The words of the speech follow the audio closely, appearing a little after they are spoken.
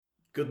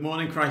Good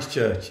morning,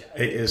 Christchurch.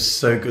 It is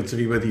so good to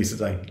be with you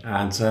today,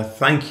 and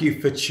thank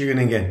you for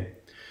tuning in.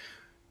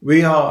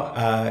 We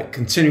are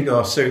continuing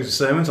our series of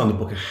sermons on the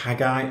book of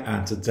Haggai,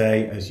 and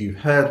today, as you've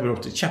heard, we're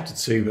up to chapter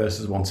 2,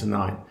 verses 1 to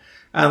 9.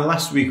 And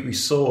last week we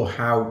saw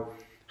how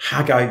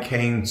Haggai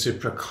came to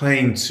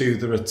proclaim to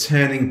the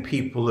returning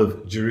people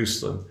of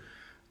Jerusalem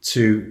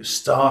to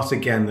start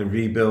again the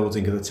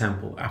rebuilding of the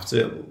temple after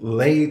it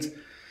laid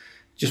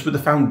just with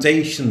the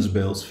foundations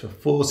built for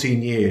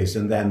 14 years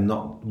and then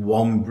not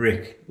one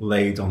brick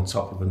laid on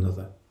top of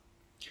another.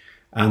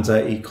 And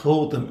he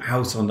called them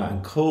out on that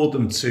and called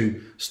them to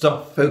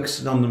stop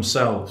focusing on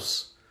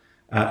themselves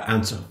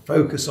and to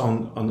focus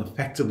on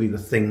effectively the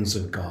things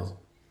of God.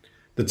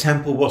 The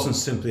temple wasn't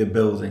simply a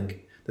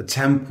building. The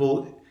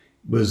temple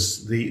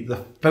was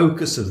the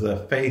focus of their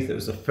faith. It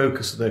was the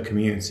focus of their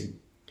community.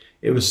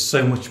 It was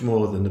so much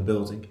more than the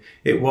building.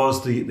 It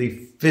was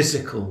the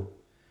physical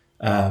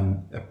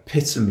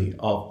epitome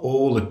of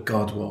all that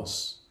God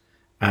was,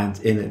 and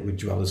in it would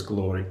dwell his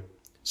glory.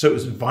 So it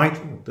was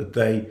vital that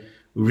they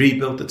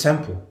rebuilt the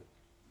temple.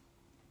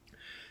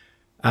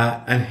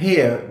 And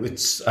here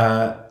it's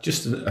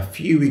just a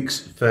few weeks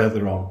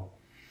further on,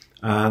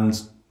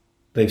 and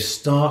they've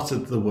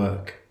started the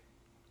work.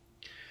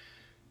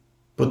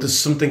 But there's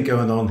something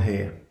going on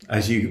here,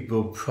 as you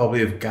will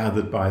probably have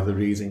gathered by the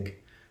reading.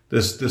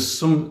 There's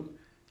some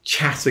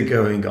chatter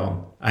going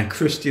on, and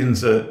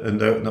Christians are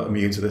not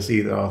immune to this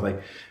either, are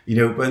they? You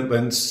know,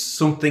 when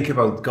something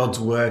about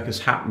God's work is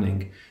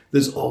happening,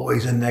 there's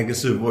always a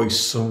negative voice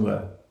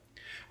somewhere.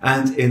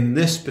 And in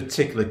this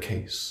particular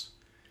case,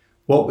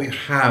 what we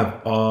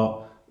have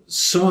are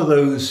some of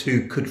those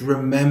who could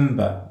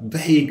remember,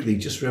 vaguely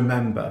just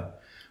remember,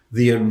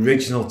 the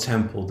original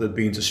temple that had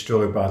been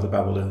destroyed by the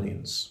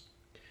Babylonians.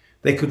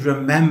 They could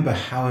remember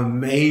how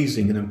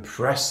amazing and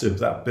impressive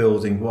that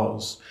building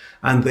was,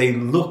 and they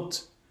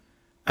looked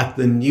at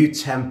the new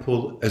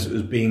temple as it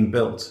was being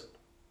built.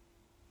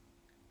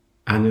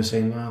 And they're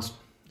saying, well,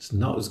 it's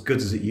not as good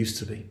as it used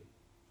to be.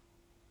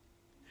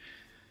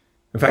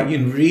 In fact, you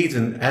can read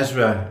in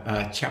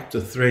Ezra chapter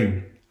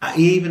 3,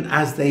 even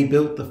as they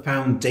built the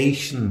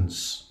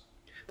foundations,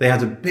 they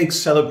had a big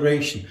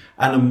celebration.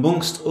 And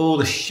amongst all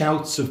the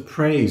shouts of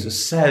praise, it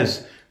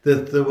says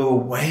that there were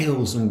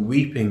wails and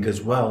weeping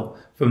as well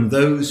from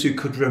those who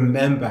could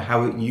remember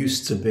how it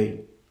used to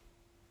be.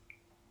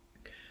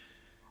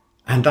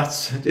 And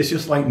it's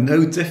just like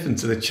no different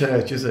to the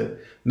church, is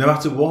it? No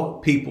matter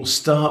what people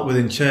start with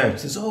in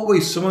church, there's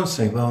always someone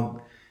saying,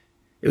 well,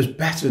 it was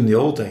better in the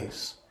old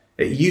days.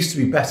 It used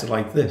to be better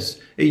like this.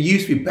 It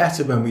used to be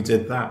better when we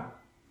did that.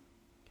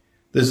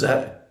 There's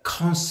a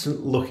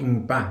constant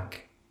looking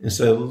back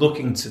instead of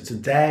looking to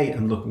today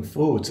and looking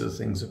forward to the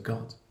things of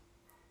God.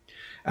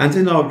 And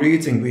in our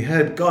reading, we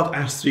heard God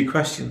ask 3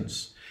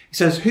 questions. He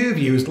says, who of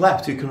you is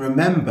left who can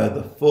remember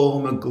the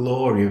former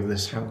glory of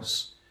this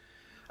house?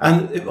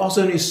 And it was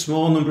only a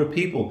small number of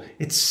people.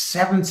 It's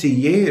 70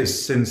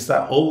 years since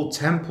that old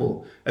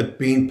temple had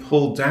been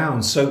pulled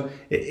down. So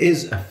it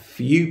is a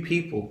few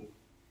people,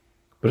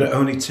 but it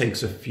only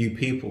takes a few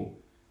people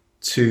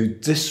to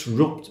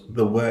disrupt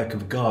the work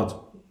of God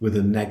with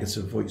a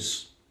negative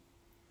voice.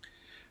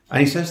 And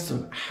he says to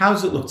them, how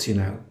does it look to you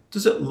now?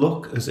 Does it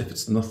look as if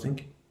it's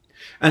nothing?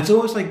 And it's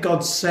almost like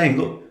God's saying,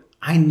 look,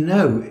 I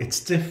know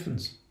it's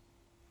different.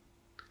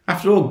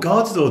 After all,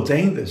 God had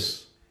ordained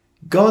this.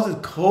 God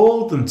had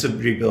called them to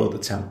rebuild the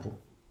temple.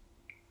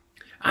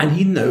 And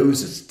he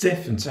knows it's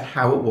different to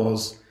how it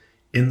was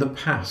in the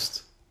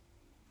past.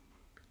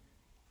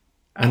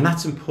 And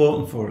that's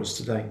important for us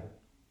today.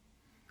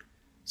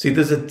 See,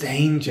 there's a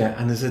danger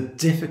and there's a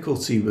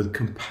difficulty with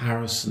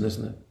comparison,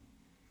 isn't it?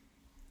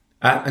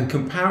 And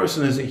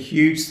comparison is a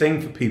huge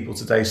thing for people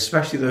today,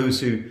 especially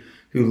those who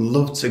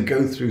love to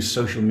go through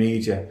social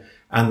media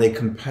and they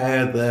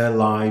compare their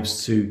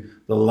lives to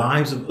the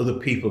lives of other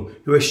people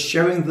who are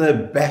showing their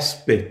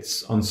best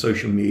bits on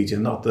social media,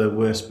 not their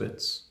worst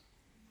bits.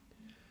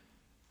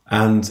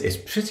 And it's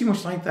pretty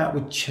much like that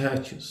with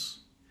churches.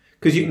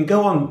 Because you can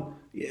go on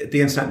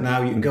the internet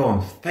now, you can go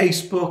on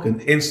Facebook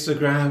and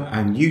Instagram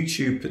and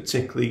YouTube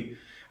particularly,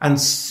 and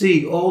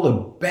see all the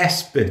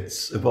best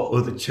bits of what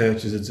other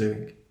churches are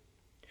doing.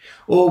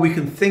 Or we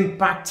can think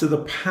back to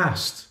the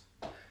past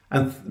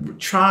and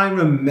try and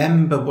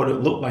remember what it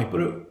looked like.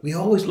 But we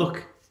always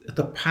look at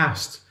the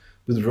past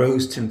with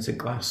rose-tinted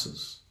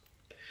glasses.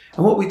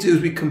 And what we do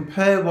is we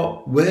compare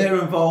what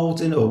we're involved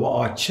in or what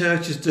our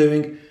church is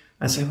doing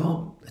and say,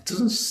 well, it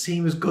doesn't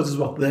seem as good as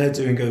what they're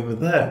doing over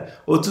there.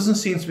 Or it doesn't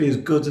seem to be as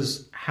good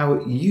as how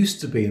it used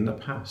to be in the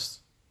past.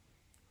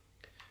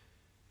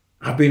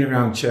 I've been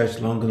around church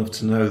long enough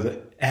to know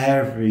that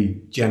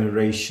every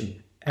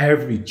generation,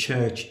 every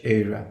church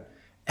era,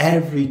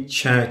 every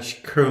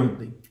church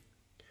currently,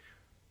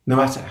 no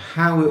matter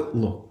how it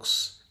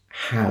looks,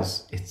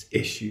 has its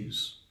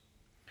issues.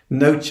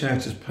 No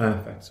church is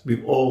perfect.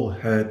 We've all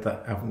heard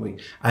that, haven't we?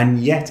 And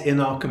yet in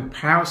our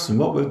comparison,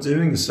 what we're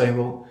doing is saying,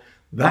 well,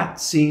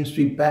 that seems to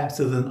be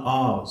better than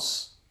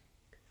ours.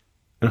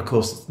 And of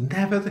course, it's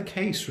never the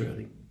case,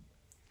 really.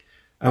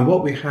 And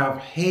what we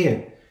have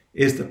here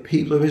is the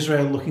people of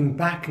Israel looking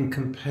back and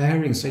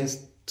comparing, saying it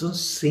doesn't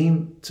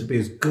seem to be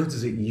as good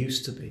as it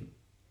used to be.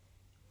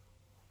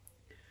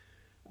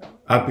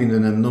 I've been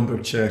in a number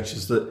of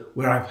churches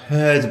where I've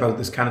heard about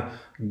this kind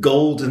of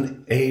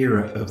golden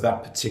era of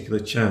that particular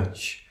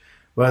church,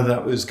 whether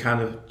that was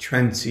kind of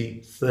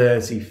 20,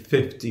 30,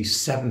 50,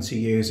 70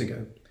 years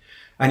ago.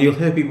 And you'll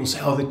hear people say,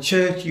 oh, the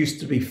church used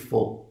to be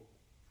full.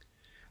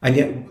 And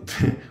yet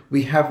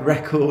we have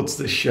records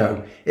that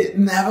show it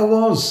never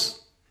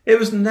was. It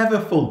was never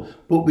full.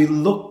 But we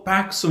look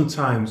back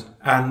sometimes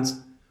and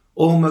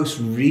almost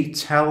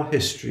retell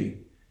history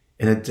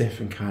in a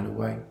different kind of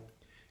way.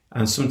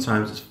 And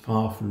sometimes it's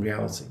far from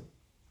reality.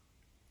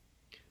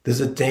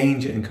 There's a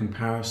danger in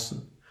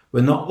comparison.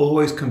 We're not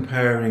always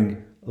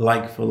comparing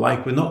like for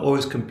like. We're not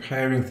always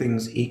comparing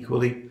things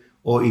equally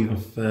or even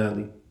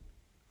fairly.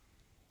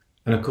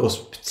 And of course,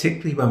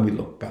 particularly when we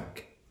look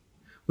back,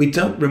 we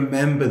don't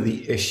remember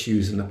the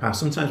issues in the past.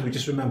 Sometimes we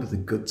just remember the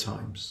good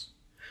times.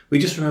 We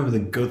just remember the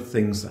good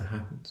things that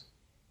happened.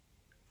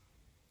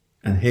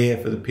 And here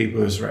for the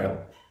people of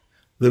Israel,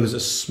 there was a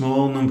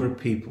small number of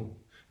people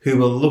who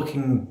were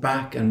looking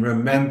back and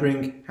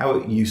remembering how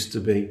it used to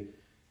be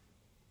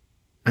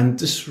and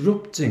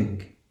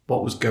disrupting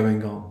what was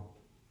going on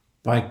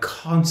by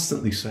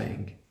constantly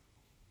saying,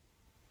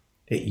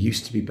 it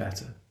used to be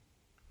better.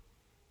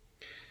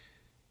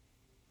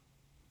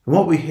 And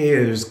what we hear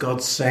is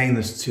God saying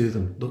this to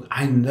them. Look,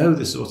 I know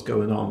this is what's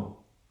going on.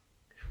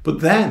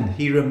 But then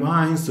he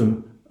reminds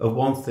them of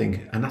one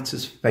thing, and that's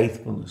his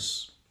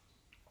faithfulness.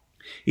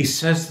 He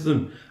says to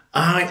them,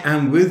 I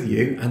am with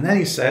you. And then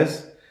he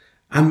says,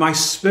 and my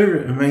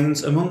spirit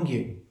remains among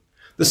you.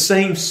 The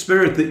same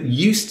spirit that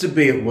used to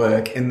be at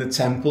work in the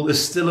temple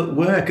is still at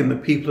work in the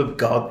people of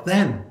God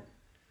then.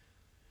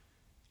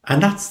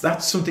 And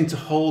that's something to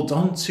hold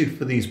on to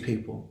for these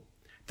people.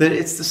 That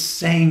it's the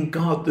same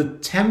God. The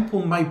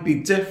temple might be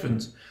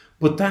different,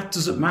 but that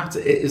doesn't matter.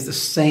 It is the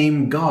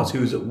same God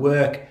who is at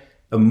work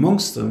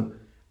amongst them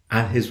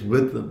and is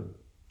with them.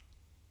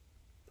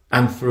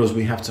 And for us,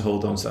 we have to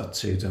hold on to that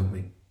too, don't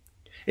we?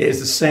 It is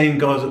the same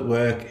God at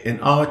work in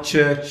our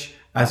church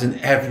as in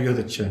every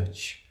other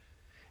church.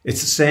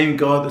 It's the same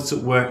God that's at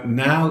work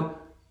now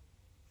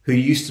who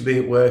used to be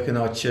at work in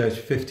our church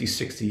 50,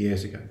 60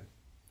 years ago.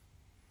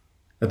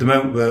 At the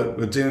moment,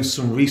 we're doing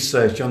some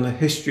research on the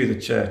history of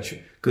the church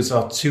because it's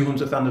our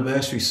 200th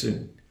anniversary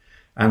soon.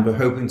 And we're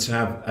hoping to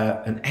have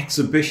an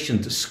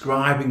exhibition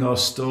describing our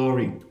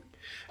story.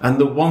 And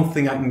the one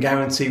thing I can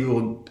guarantee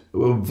we'll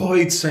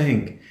avoid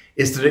saying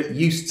is that it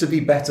used to be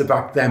better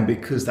back then,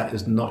 because that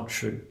is not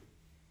true.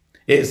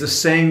 It is the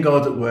same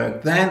God at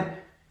work then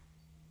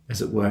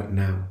as at work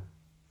now.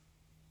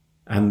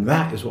 And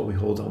that is what we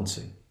hold on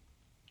to.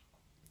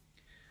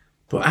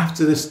 But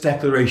after this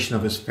declaration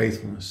of his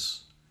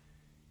faithfulness,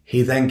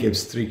 he then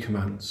gives 3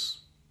 commands.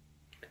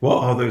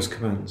 What are those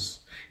commands?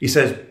 He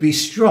says, be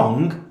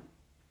strong.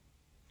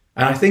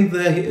 And I think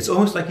there it's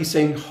almost like he's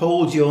saying,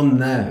 hold your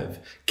nerve.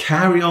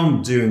 Carry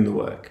on doing the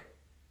work.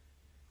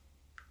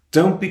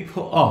 Don't be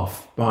put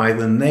off by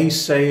the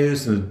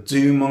naysayers and the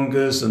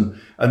doom-mongers and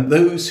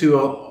those who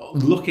are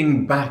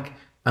looking back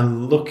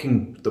and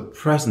looking at the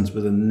present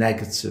with a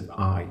negative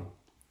eye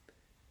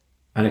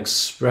and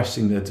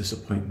expressing their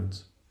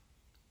disappointment.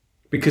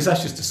 Because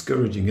that's just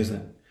discouraging, isn't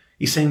it?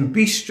 He's saying,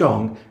 be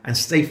strong and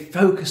stay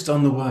focused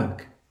on the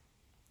work.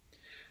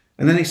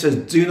 And then he says,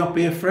 do not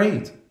be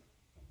afraid.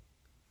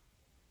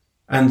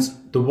 And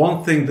the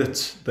one thing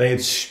that they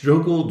had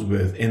struggled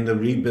with in the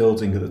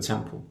rebuilding of the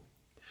temple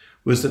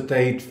was that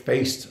they'd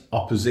faced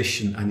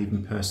opposition and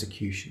even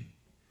persecution.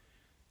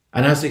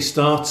 And as they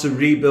start to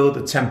rebuild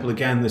the temple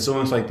again, it's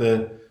almost like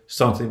they're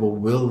starting to think, well,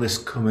 will this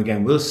come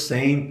again? Will the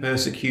same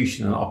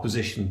persecution and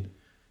opposition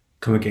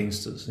come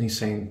against us? And he's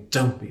saying,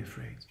 don't be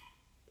afraid.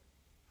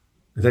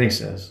 And then he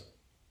says,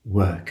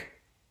 work.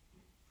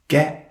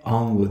 Get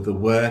on with the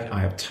work I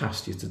have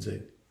tasked you to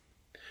do.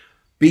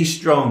 Be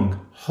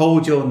strong.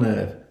 Hold your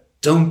nerve.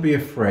 Don't be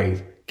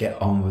afraid.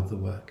 Get on with the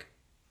work.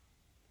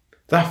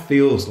 That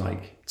feels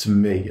like, to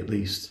me at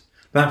least,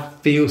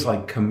 that feels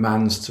like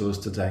commands to us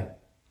today.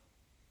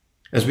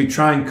 As we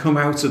try and come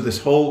out of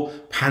this whole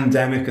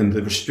pandemic and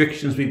the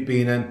restrictions we've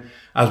been in,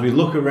 as we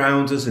look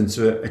around us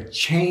into a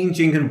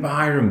changing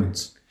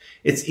environment,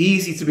 it's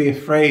easy to be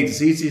afraid.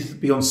 It's easy to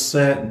be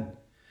uncertain.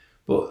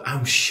 But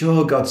I'm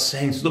sure God's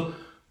saying, look,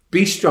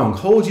 be strong,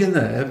 hold your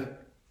nerve,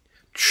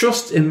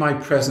 trust in my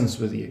presence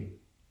with you.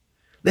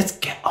 Let's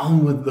get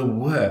on with the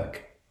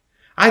work.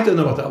 I don't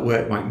know what that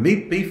work might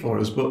be for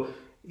us, but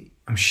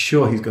I'm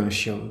sure he's going to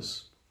show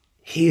us.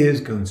 He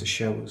is going to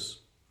show us.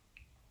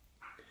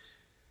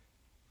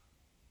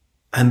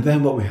 And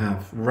then what we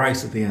have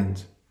right at the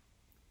end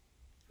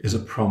is a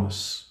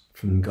promise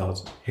from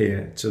God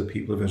here to the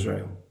people of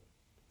Israel.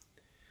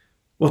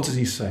 What does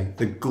he say?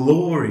 The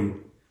glory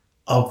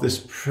of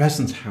this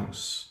present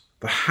house,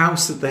 the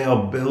house that they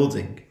are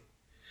building,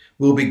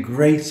 will be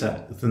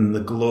greater than the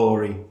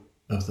glory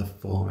of the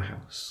former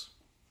house.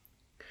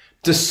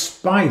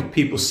 Despite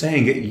people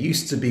saying it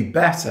used to be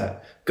better,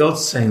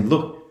 God's saying,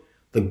 look,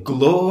 The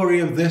glory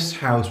of this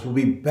house will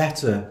be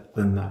better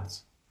than that.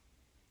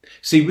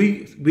 See,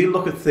 we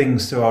look at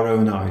things through our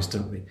own eyes,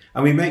 don't we?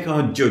 And we make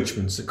our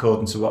judgments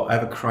according to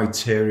whatever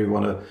criteria we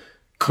want to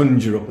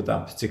conjure up at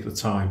that particular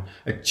time.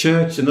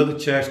 Another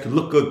church could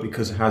look good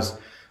because it has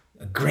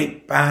a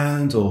great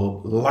band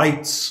or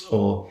lights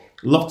or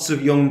lots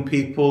of young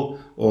people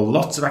or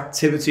lots of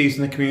activities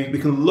in the community. We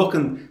can look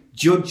and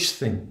judge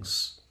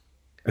things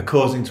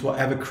according to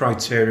whatever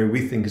criteria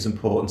we think is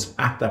important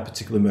at that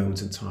particular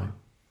moment in time.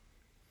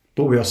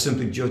 But we are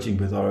simply judging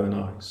with our own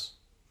eyes.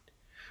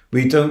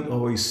 We don't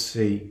always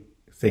see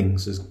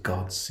things as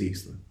God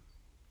sees them.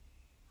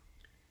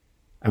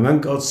 And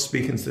when God's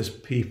speaking to this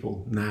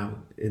people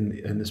now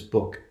in this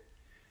book,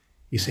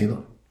 he's saying,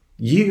 look,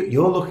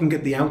 you're looking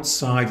at the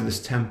outside of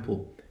this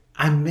temple,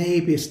 and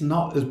maybe it's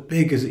not as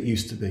big as it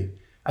used to be.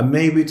 And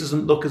maybe it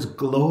doesn't look as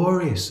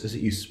glorious as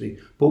it used to be.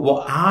 But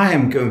what I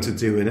am going to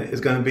do in it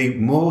is going to be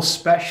more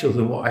special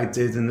than what I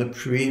did in the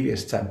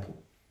previous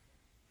temple.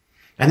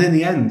 And in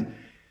the end,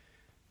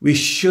 we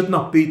should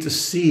not be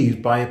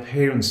deceived by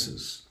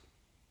appearances.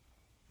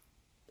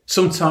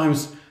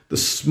 Sometimes the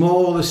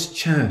smallest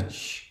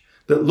church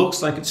that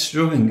looks like it's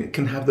struggling, it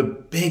can have the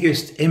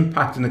biggest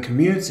impact in the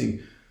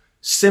community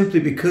simply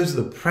because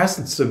of the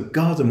presence of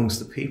God amongst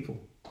the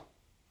people.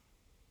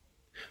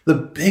 The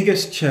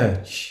biggest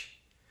church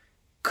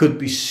could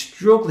be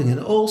struggling in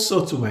all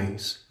sorts of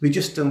ways. We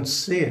just don't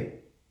see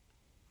it.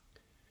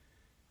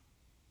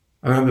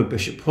 I remember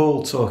Bishop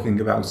Paul talking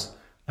about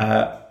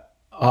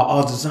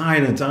our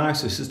desire in a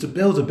diocese is to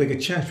build a bigger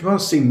church. We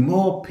want to see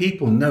more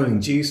people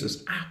knowing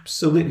Jesus.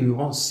 Absolutely, we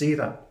want to see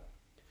that.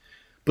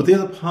 But the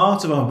other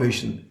part of our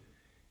vision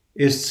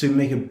is to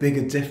make a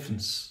bigger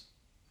difference.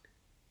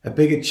 A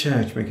bigger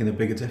church making a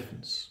bigger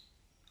difference.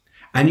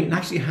 And you can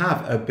actually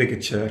have a bigger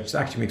church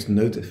that actually makes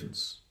no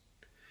difference.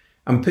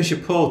 And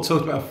Bishop Paul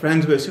talked about a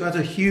friend of his who had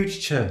a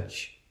huge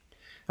church.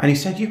 And he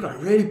said, you've got a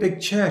really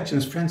big church.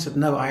 And his friend said,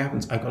 no, I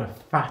haven't. I've got a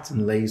fat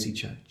and lazy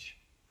church.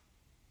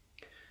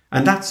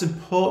 And that's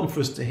important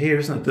for us to hear,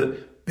 isn't it?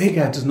 That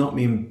bigger does not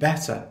mean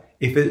better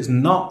if it is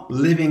not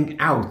living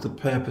out the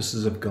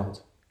purposes of God.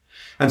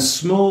 And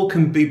small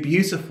can be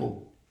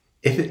beautiful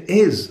if it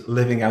is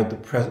living out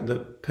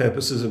the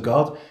purposes of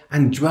God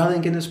and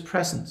dwelling in his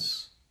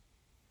presence.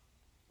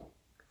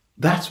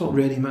 That's what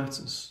really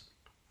matters.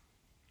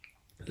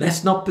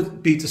 Let's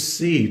not be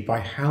deceived by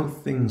how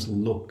things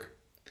look.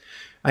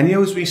 And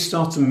as we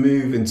start to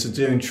move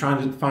into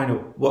trying to find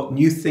out what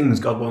new things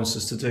God wants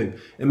us to do,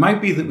 it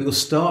might be that we'll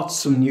start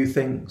some new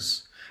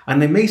things. And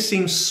they may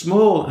seem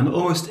small and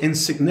almost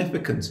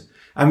insignificant.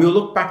 And we'll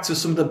look back to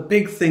some of the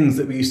big things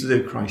that we used to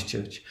do at Christ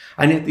Church.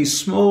 And yet these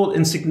small,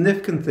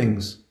 insignificant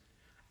things,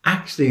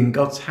 actually in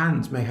God's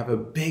hands, may have a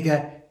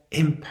bigger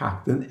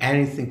impact than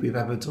anything we've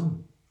ever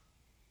done.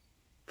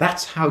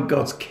 That's how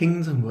God's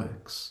kingdom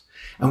works.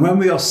 And when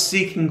we are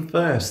seeking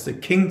first the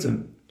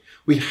kingdom,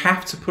 we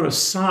have to put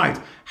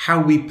aside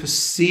how we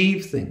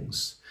perceive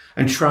things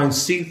and try and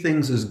see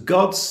things as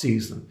God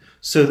sees them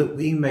so that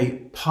we may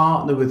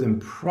partner with him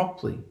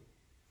properly,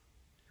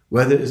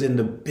 whether it is in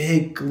the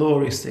big,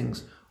 glorious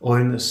things or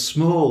in the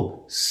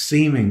small,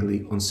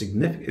 seemingly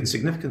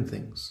insignificant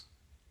things.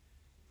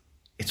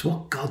 It's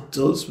what God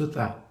does with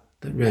that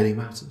really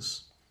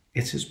matters.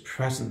 It's his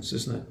presence,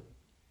 isn't it?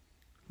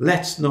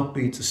 Let's not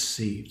be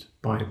deceived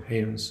by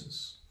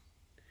appearances.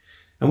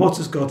 And what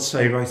does God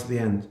say right at the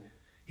end?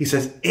 He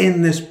says,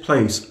 in this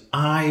place,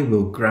 I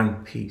will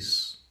grant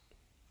peace.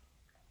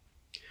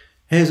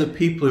 Here's a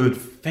people who had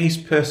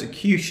faced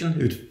persecution,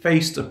 who had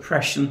faced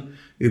oppression,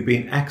 who'd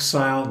been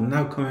exiled and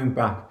now coming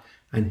back.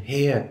 And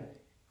here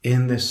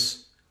in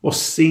this, what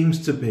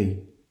seems to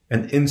be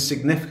an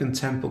insignificant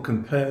temple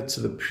compared to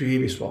the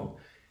previous one,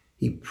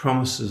 he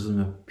promises them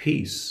a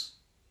peace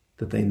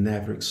that they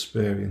never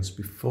experienced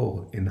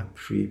before in that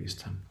previous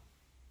temple.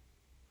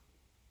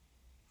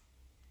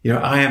 You know,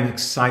 I am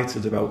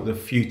excited about the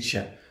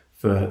future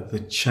for the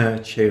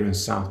church here in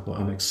Southport.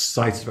 I'm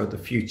excited about the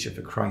future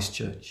for Christ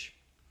Church.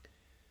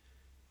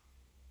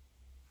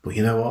 But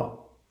you know what?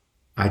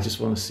 I just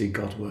want to see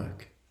God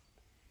work.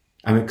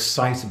 I'm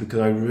excited because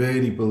I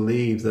really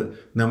believe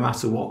that no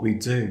matter what we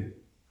do,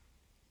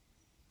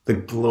 the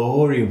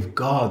glory of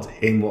God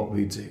in what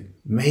we do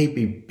may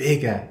be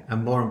bigger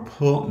and more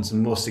important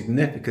and more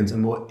significant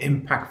and more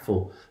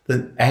impactful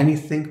than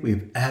anything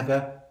we've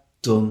ever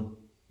done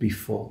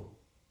before.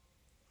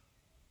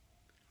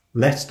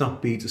 Let's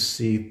not be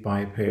deceived by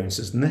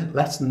appearances.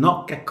 Let's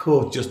not get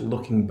caught just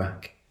looking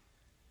back.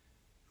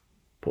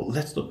 But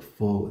let's look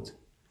forward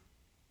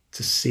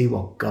to see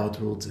what God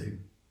will do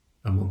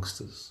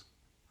amongst us.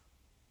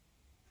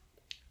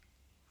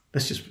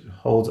 Let's just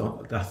hold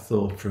on that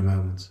thought for a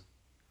moment.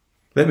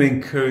 Let me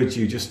encourage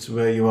you just to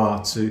where you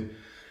are to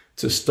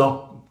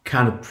stop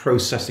kind of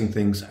processing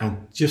things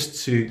and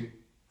just to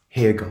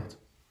hear God.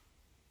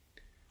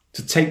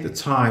 To take the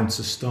time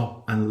to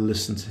stop and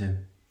listen to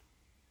him.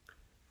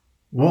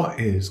 What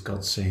is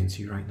God saying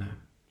to you right now?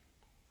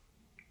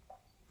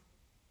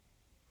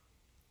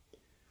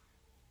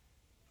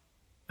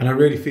 And I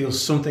really feel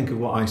something of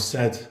what I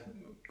said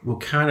will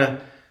kind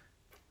of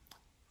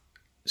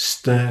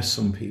stir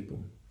some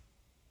people.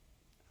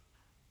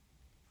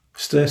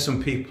 Stir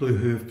some people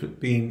who've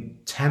been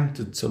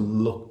tempted to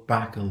look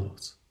back a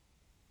lot.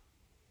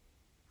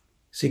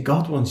 See,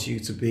 God wants you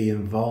to be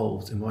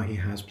involved in what he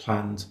has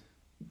planned,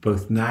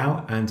 both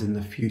now and in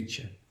the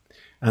future.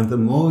 And the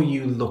more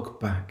you look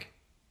back,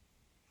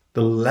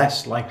 the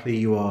less likely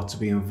you are to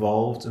be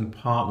involved and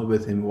partner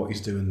with him in what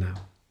he's doing now.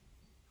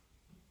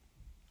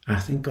 And I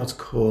think God's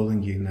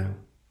calling you now.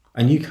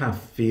 And you can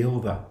feel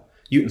that.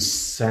 You can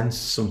sense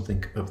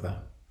something of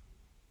that.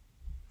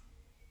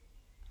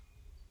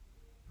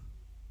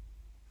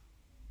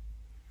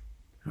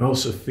 I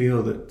also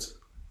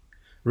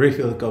really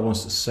feel that God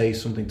wants to say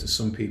something to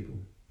some people.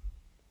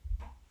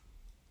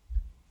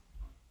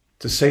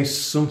 To say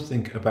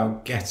something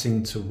about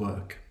getting to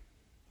work.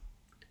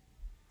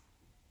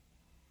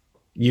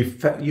 You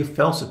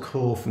felt a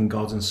call from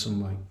God in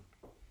some way.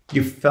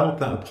 You've felt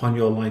that upon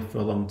your life for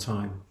a long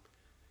time.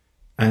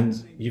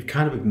 And you've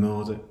kind of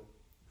ignored it.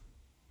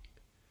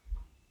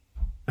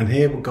 And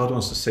here what God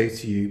wants to say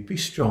to you, be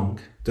strong,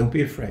 don't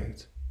be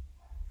afraid.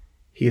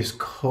 He is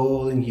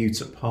calling you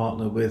to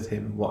partner with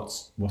him in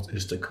what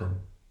is to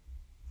come.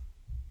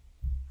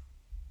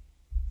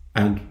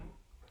 And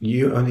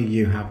only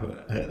you have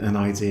an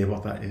idea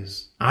what that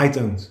is. I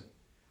don't.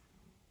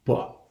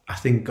 But I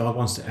think God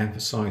wants to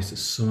emphasize to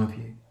some of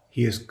you,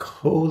 he is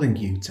calling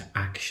you to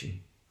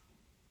action.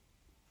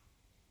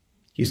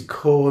 He's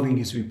calling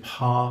you to be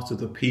part of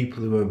the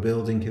people who are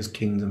building his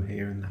kingdom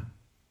here and now.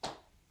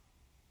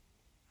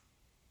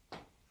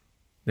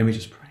 Let me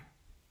just pray.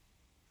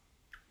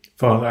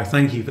 Father, I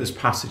thank you for this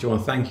passage. I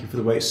want to thank you for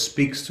the way it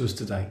speaks to us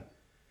today.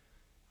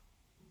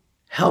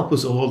 Help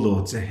us all,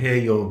 Lord, to hear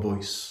your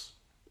voice.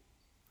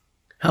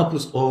 Help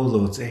us all,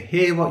 Lord, to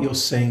hear what you're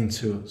saying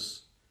to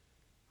us.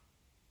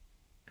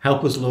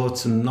 Help us, Lord,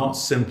 to not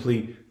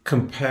simply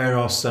compare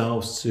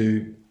ourselves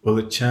to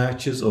other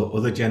churches or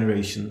other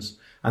generations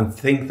and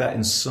think that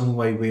in some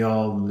way we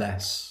are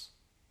less,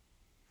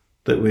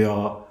 that we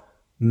are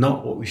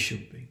not what we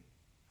should be.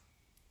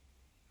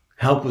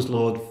 Help us,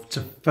 Lord,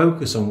 to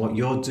focus on what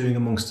you're doing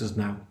amongst us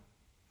now.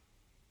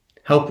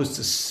 Help us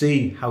to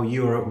see how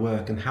you are at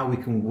work and how we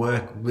can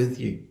work with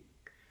you.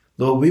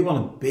 Lord, we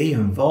want to be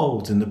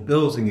involved in the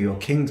building of your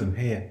kingdom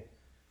here.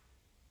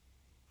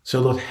 So,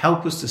 Lord,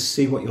 help us to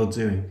see what you're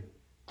doing.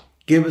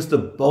 Give us the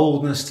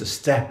boldness to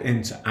step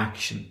into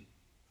action.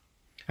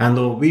 And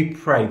Lord, we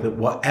pray that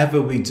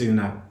whatever we do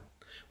now,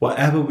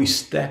 whatever we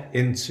step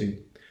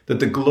into, that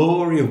the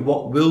glory of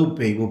what will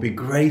be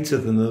greater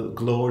than the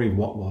glory of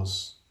what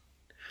was.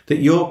 That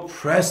your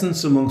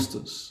presence amongst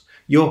us,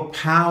 your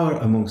power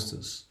amongst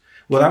us,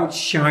 will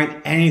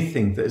outshine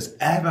anything that has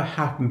ever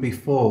happened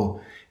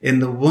before in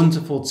the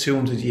wonderful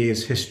 200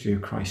 years history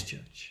of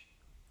Christchurch.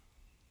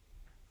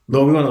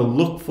 Lord, we want to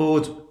look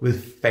forward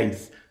with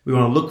faith. We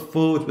want to look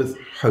forward with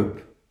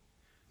hope.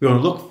 We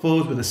want to look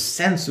forward with a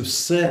sense of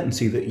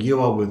certainty that you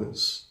are with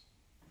us.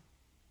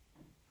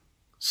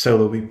 So,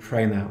 Lord, we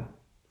pray now.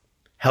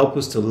 Help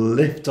us to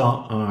lift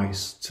our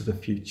eyes to the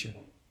future.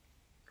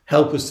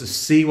 Help us to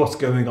see what's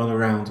going on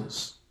around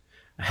us.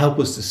 Help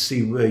us to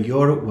see where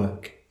you're at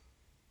work.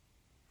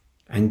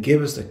 And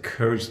give us the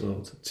courage,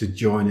 Lord, to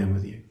join in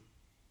with you.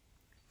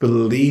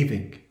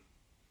 Believing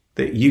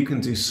that you can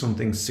do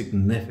something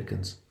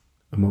significant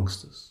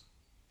amongst us.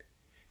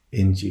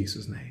 In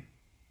Jesus' name.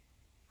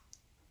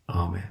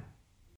 Amen.